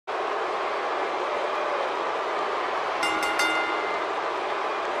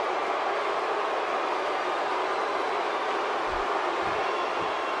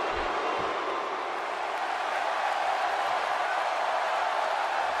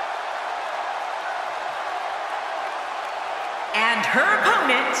And her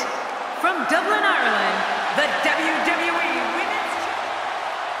opponent, from Dublin, Ireland, the WWE Women's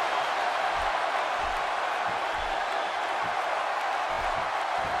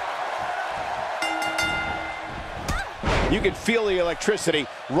You can feel the electricity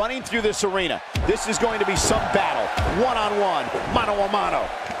running through this arena. This is going to be some battle, one-on-one, mano-a-mano.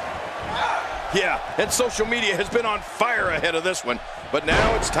 Yeah, and social media has been on fire ahead of this one. But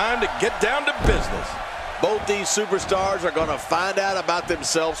now it's time to get down to business. Both these superstars are going to find out about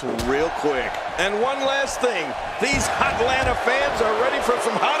themselves real quick. And one last thing, these Atlanta fans are ready for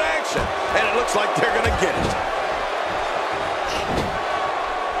some hot action, and it looks like they're going to get it.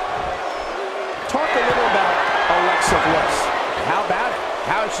 Talk a little about Alexa Bliss. How about it?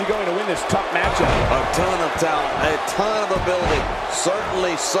 How is she going to win this tough matchup? A ton of talent, a ton of ability.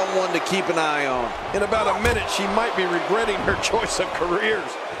 Certainly someone to keep an eye on. In about a minute, she might be regretting her choice of careers.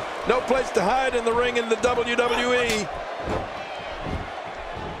 No place to hide in the ring in the WWE.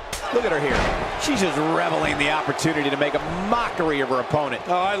 Look at her here. She's just reveling the opportunity to make a mockery of her opponent.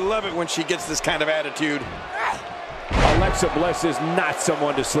 Oh, I love it when she gets this kind of attitude. Alexa Bliss is not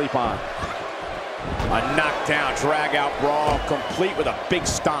someone to sleep on. A knockdown, drag-out brawl, complete with a big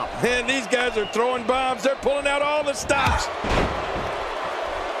stomp. And these guys are throwing bombs. They're pulling out all the stops.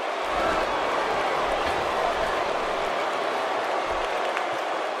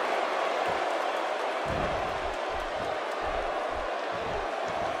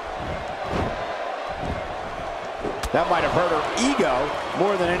 That might have hurt her ego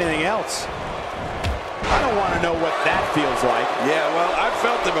more than anything else. I don't want to know what that feels like. Yeah, well, I've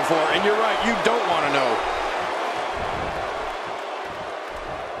felt it before, and you're right, you don't want to know.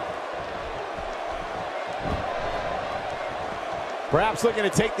 Perhaps looking to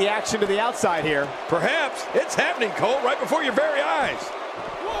take the action to the outside here. Perhaps. It's happening, Cole, right before your very eyes.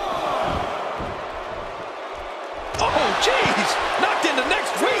 Oh, jeez! Knocked into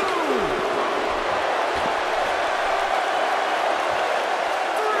next week!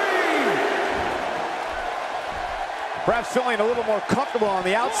 Perhaps feeling a little more comfortable on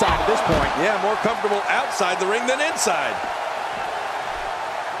the outside at this point. Yeah, more comfortable outside the ring than inside.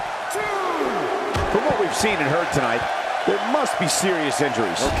 From what we've seen and heard tonight, there must be serious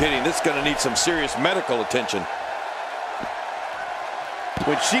injuries. No kidding, this is going to need some serious medical attention.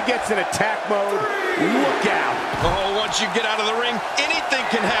 When she gets in attack mode, look out. Oh, once you get out of the ring, anything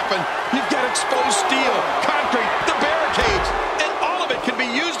can happen. You've got exposed steel, concrete, the barricades, and all of it can be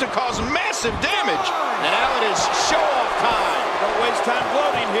used to cause massive damage. And now it is show-off time. Don't waste time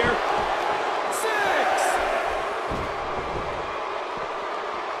gloating here.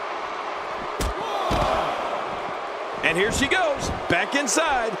 6. And here she goes, back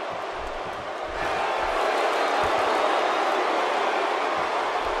inside.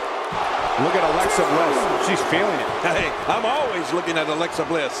 Look at Alexa Bliss. She's feeling it. Hey, I'm always looking at Alexa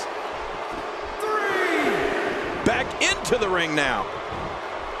Bliss. 3. Back into the ring now.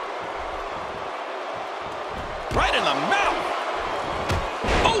 Right in the mouth.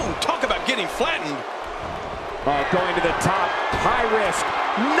 Oh, talk about getting flattened. Oh, going to the top. High risk.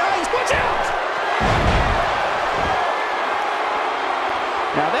 Nice. Watch out.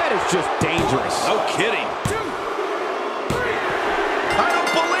 Now that is just dangerous. No kidding. 2, 3. I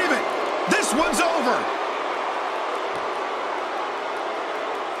don't believe it. This one's over.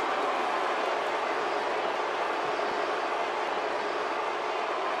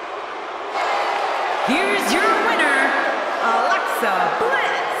 Here's your winner, Alexa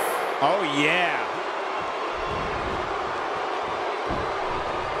Bliss. Oh, yeah.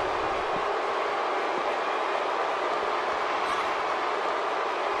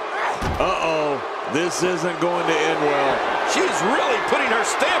 Uh-oh. This isn't going to end well. She's really putting her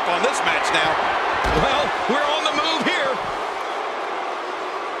stamp on this match now. Well, we're on the move here.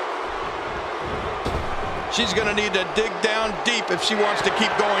 She's going to need to dig down deep if she wants to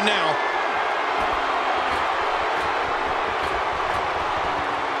keep going now.